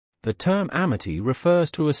The term amity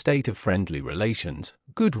refers to a state of friendly relations,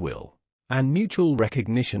 goodwill, and mutual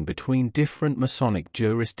recognition between different Masonic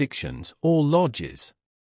jurisdictions or lodges.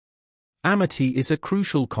 Amity is a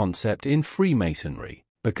crucial concept in Freemasonry,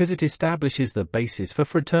 because it establishes the basis for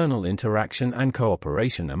fraternal interaction and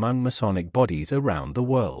cooperation among Masonic bodies around the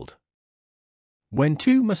world. When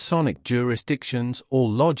two Masonic jurisdictions or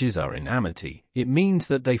lodges are in amity, it means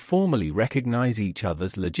that they formally recognize each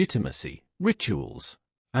other's legitimacy, rituals,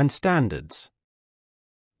 and standards.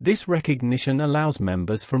 This recognition allows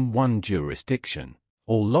members from one jurisdiction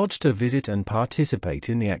or lodge to visit and participate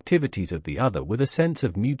in the activities of the other with a sense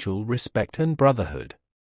of mutual respect and brotherhood.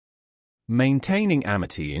 Maintaining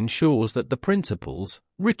amity ensures that the principles,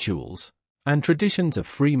 rituals, and traditions of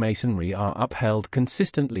Freemasonry are upheld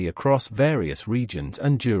consistently across various regions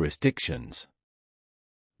and jurisdictions.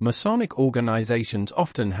 Masonic organizations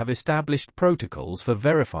often have established protocols for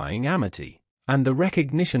verifying amity, and the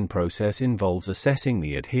recognition process involves assessing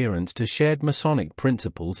the adherence to shared Masonic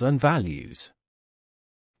principles and values.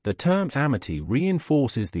 The term amity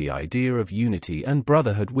reinforces the idea of unity and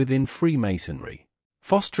brotherhood within Freemasonry,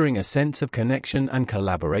 fostering a sense of connection and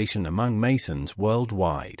collaboration among Masons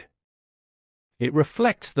worldwide. It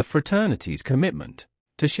reflects the fraternity's commitment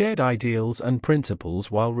to shared ideals and principles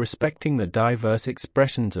while respecting the diverse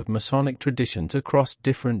expressions of Masonic traditions across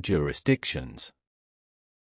different jurisdictions.